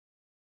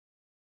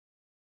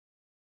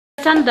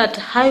Understand that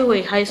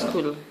Highway High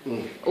School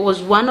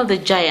was one of the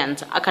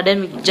giants,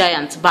 academic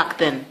giants back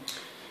then.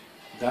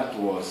 That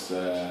was,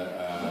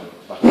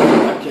 but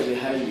actually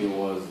Highway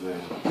was the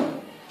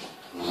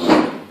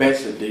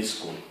best day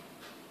school.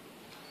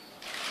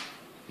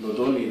 Not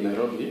only in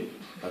Nairobi,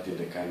 but in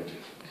the country.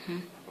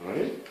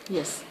 Right?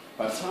 Yes.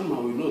 But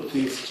somehow we know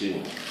things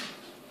change.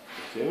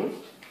 Okay?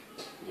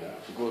 Yeah,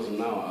 because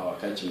now our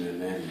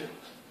catchment area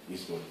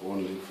is not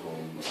only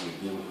from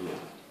within here.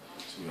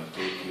 So we are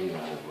talking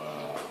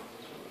of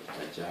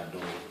Kajiado,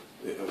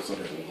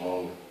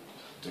 Ngong,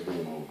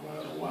 talking of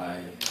Wai,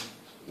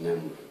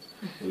 Nembe.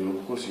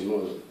 Of course, you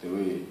know the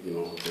way,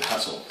 the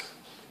hassle.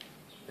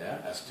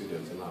 Yeah, as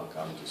students now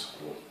come to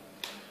school,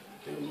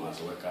 they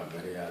must wake up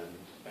very early,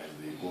 and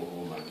they go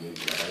home again,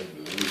 they arrive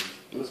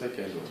late, that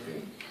kind of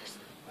thing.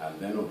 And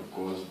then, of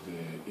course,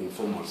 the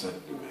informal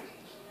settlement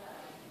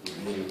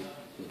within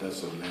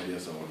industrial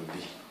areas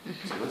already.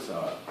 So those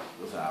are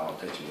our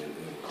catchment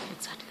area.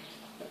 Exactly.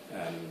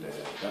 And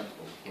that,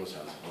 of course,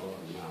 has brought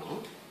now,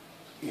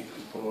 it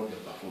brought the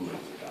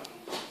performance down.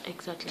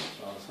 Exactly.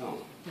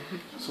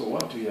 So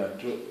what we are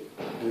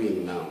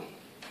doing now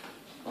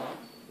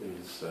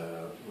is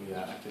we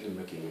are actually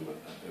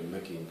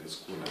making the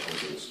school a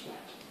boarding school.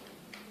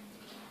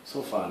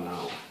 So far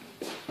now,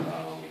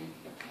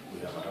 we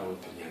have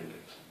around 300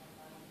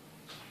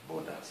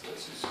 boarders as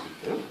we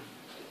speak.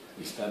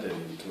 We started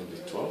in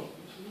 2012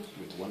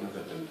 with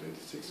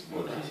 126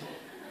 boarders.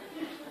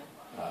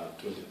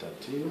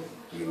 2013,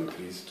 we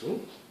increased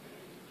to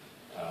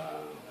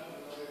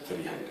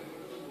 300.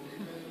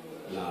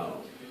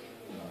 Now,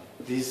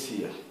 this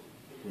year,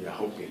 we are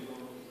hoping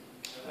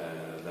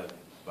that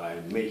by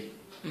May,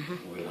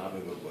 we'll have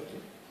everybody.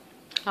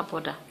 A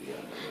border.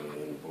 Yeah,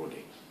 in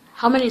boarding.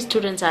 How many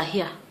students are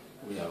here?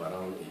 We have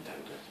around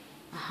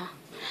 800.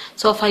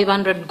 So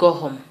 500 go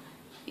home.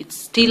 It's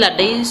still a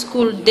day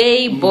school,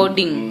 day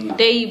boarding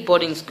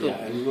school.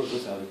 Yeah, and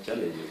those are the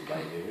challenges, by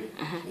the way.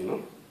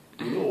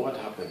 You know what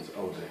happens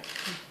out there.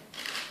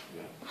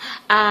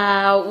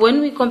 When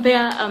we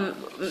compare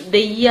the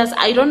years,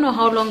 I don't know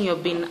how long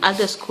you've been at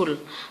the school,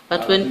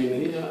 but when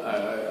been here,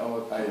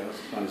 I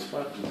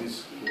transferred to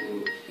this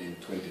school in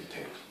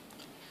 2010.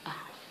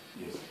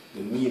 Yes,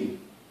 the mean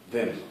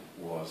then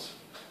was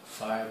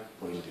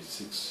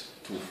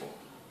 5.624.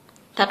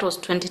 That was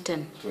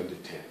 2010.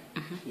 2010.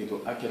 It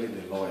was actually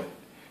the lower.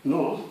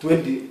 No,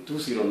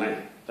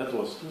 209. That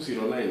was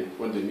 209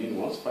 when the mean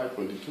was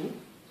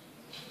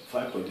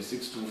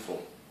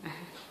 5.624.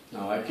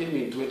 Now I came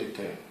in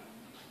 2010.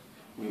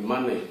 We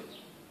managed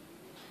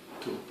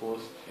to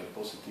post a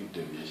positive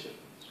deviation,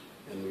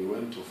 and we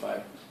went to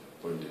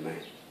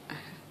 5.9.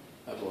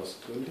 That was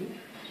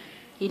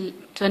 2010.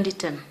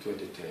 2010.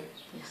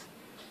 Yes.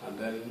 And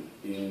then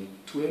in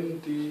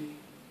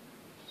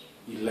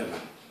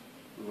 2011,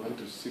 we went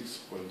to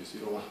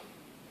 6.01.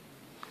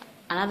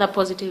 Another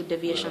positive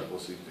deviation. Another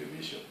positive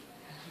deviation.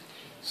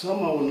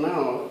 Somehow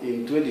now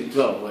in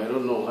 2012, I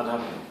don't know what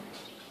happened.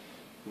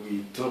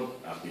 We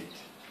dropped a bit,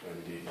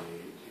 and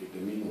the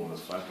mean was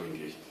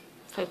 5.8.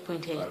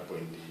 5.8.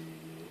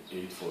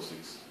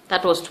 5.846.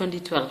 That was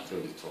 2012.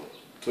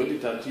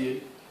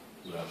 2013,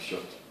 we have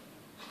shot to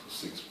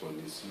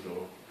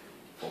 6.044.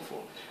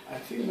 I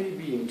think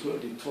maybe in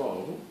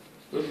 2012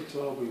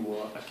 we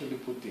were actually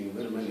putting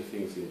very many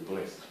things in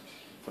place.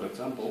 For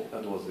example,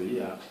 that was the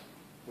year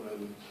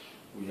when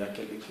we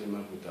actually came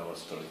up with our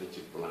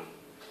strategic plan,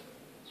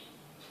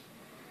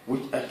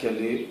 which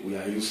actually we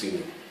are using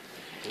it.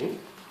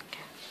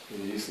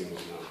 We're using it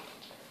now.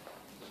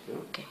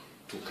 Okay.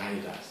 To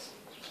guide us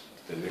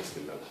to the next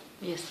level.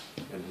 Yes.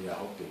 And we are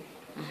hoping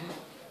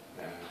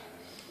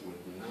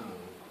with now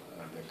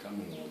the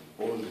coming of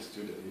all the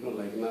students,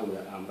 like now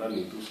I'm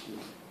running 2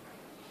 schools.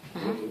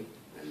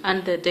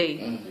 And the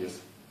day.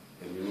 Yes.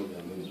 And there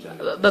are many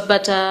challenges.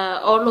 But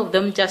all of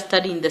them just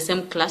study in the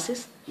same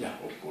classes?